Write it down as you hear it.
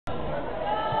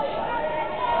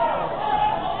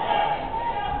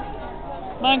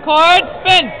Come on, Cord,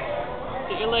 spin!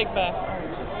 Get your leg back.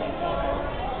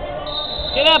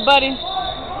 Get up, buddy.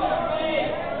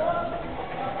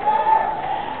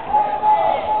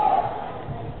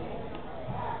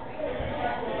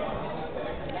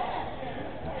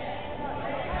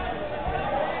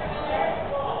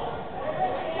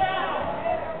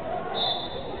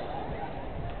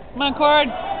 Come on, Cord.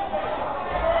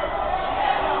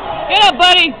 Get up,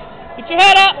 buddy. Get your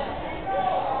head up.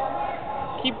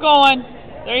 Keep going.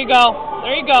 There you go.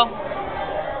 There you go.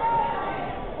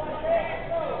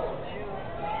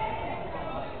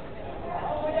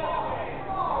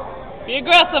 Be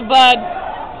aggressive, bud.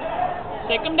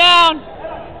 Take him down.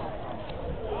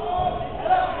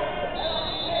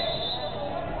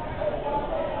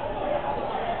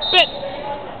 Spit.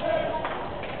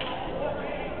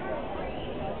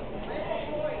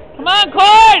 Come on,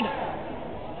 Cord!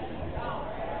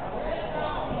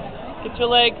 Get your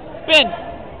leg. Spin.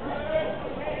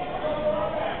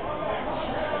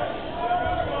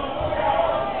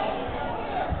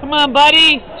 Come on,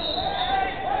 buddy.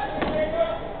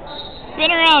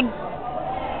 Spin around.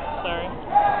 Sorry.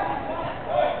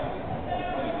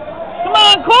 Come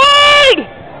on, Cord!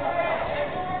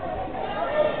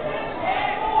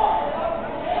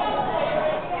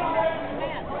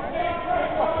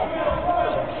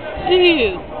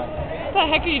 Jeez. What the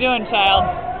heck are you doing, child?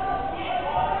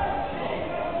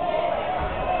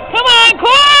 Come on,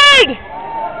 Cord!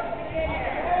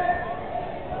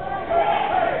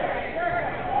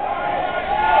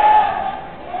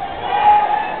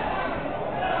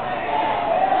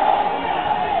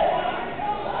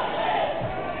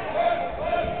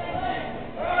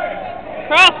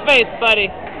 Cross face, buddy.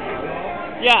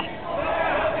 Yeah.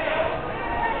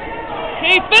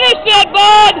 Okay, finish it,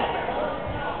 bud!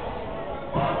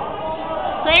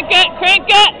 Crank it, crank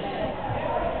it!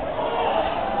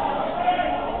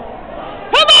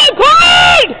 Come on,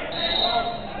 Cord!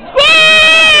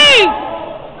 Squeeze!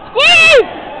 Squeeze!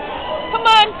 Come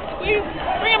on, squeeze.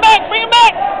 Bring him back, bring him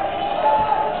back!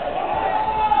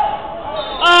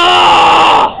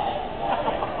 Oh!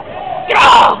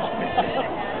 Oh!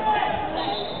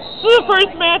 This is the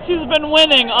first match he's been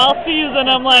winning all season.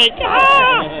 I'm like,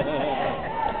 ah!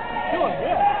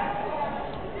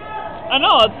 I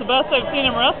know, it's the best I've seen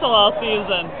him wrestle all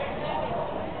season.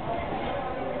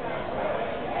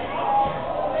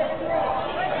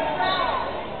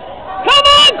 Come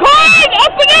on, Cord!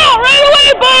 Up and out! Right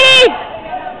away, buddy!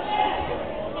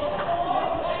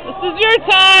 This is your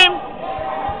time.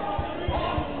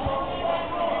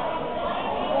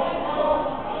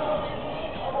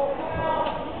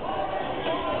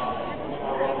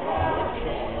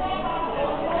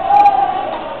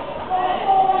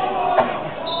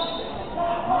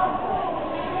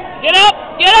 Get up!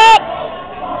 Get up!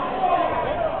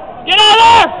 Get out of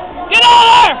there! Get out of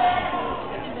there!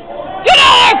 Get out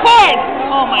of there, Cord!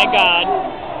 Oh my God.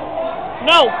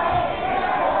 No!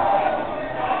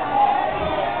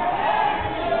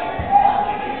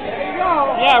 There you go.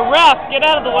 Yeah, ref, get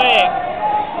out of the way.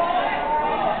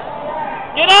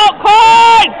 Get out,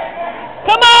 Cord!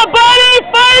 Come on, buddy!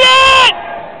 Fight it!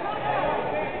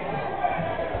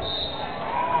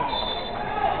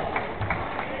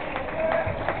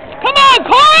 Come on,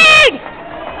 Cord!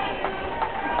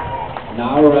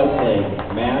 Now wrestling,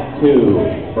 mat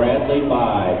 2, Bradley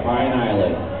by Pine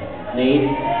Island, Nate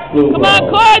Pluvo. Come on,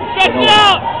 Cord, stretch it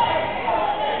out!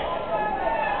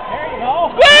 There you go.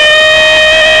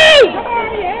 Squeeze! Come on,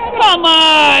 you had it. Come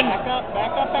on! Back up,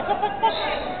 back up, back up, back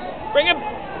up. Bring him!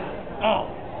 Oh,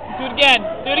 do it again,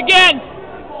 do it again!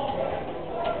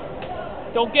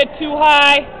 Don't get too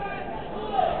high.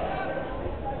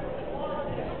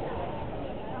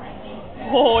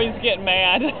 Oh, he's getting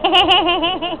mad.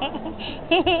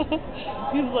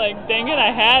 He's like, dang it, I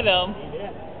had him.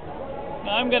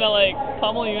 Now I'm gonna like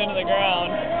pummel you into the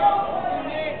ground.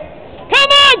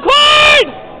 Come on, Cord!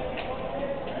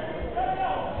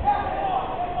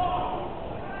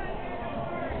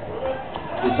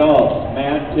 Results,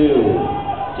 mat 2,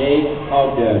 Jake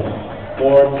Ogden,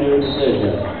 4-2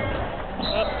 decision.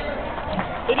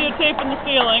 Videotape in the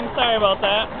ceiling, sorry about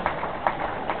that.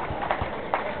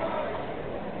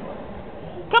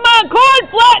 Come on, Cord,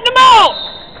 flatten him out!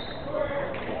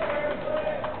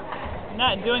 I'm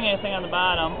not doing anything on the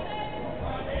bottom.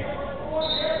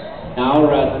 Now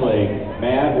wrestling,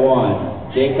 mat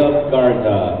 1, Jacob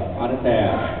Garza,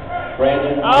 unattached.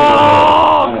 Brandon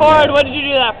Oh, Cord, what did you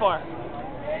do that for?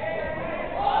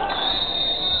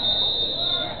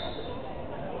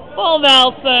 Full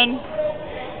Nelson.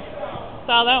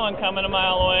 Saw that one coming a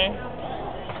mile away.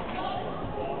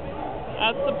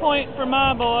 That's the point for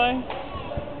my boy.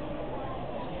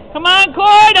 Come on,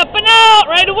 Cord, up and out,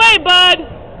 right away, bud.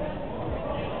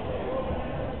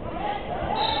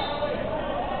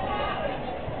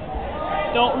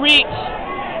 Don't reach.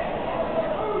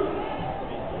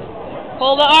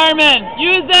 Pull the arm in.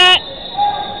 Use it.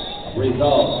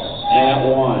 Results, at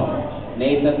 1.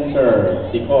 Nathan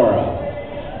serves,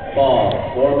 Decorah. Ball,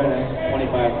 4 minutes,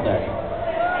 25 seconds.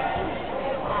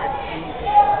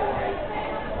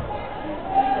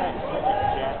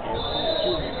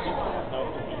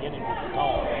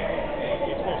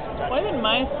 Why did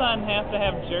my son have to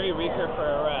have Jerry Reeker for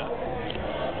a ref?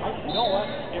 You know what?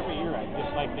 Every year I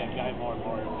dislike that guy more and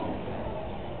more.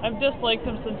 I've disliked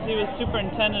him since he was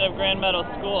superintendent of Grand Meadow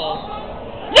Schools.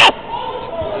 Yes!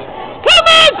 Come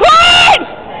on, Cord!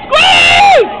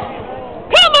 Squeeze!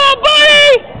 Come on,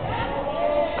 buddy!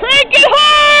 Crank it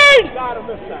hard! Got him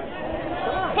this time.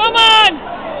 Come on!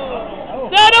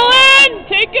 Settle in!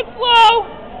 Take it slow!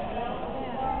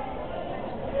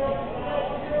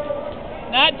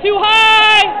 Not too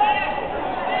high!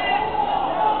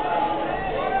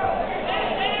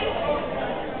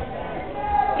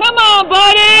 Come on,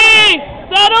 buddy!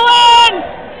 Settle in!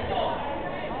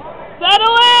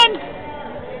 Settle in!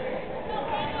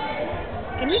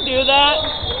 Can you do that?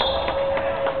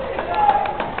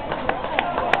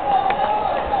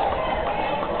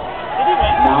 Did he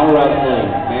win? Now wrestling,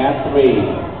 mat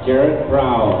 3. Jarrett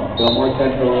Brown, Fillmore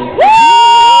Central. Woo!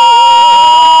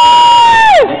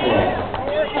 Nicholas.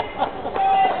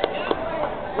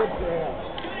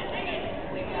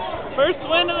 First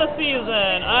win of the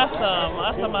season. Awesome.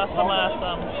 Awesome, awesome,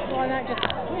 awesome. Well, not just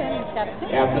win, he's got a pin.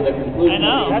 After the conclusion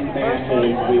I know. of these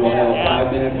matches, we will have a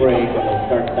 5-minute break and we'll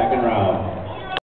start second round.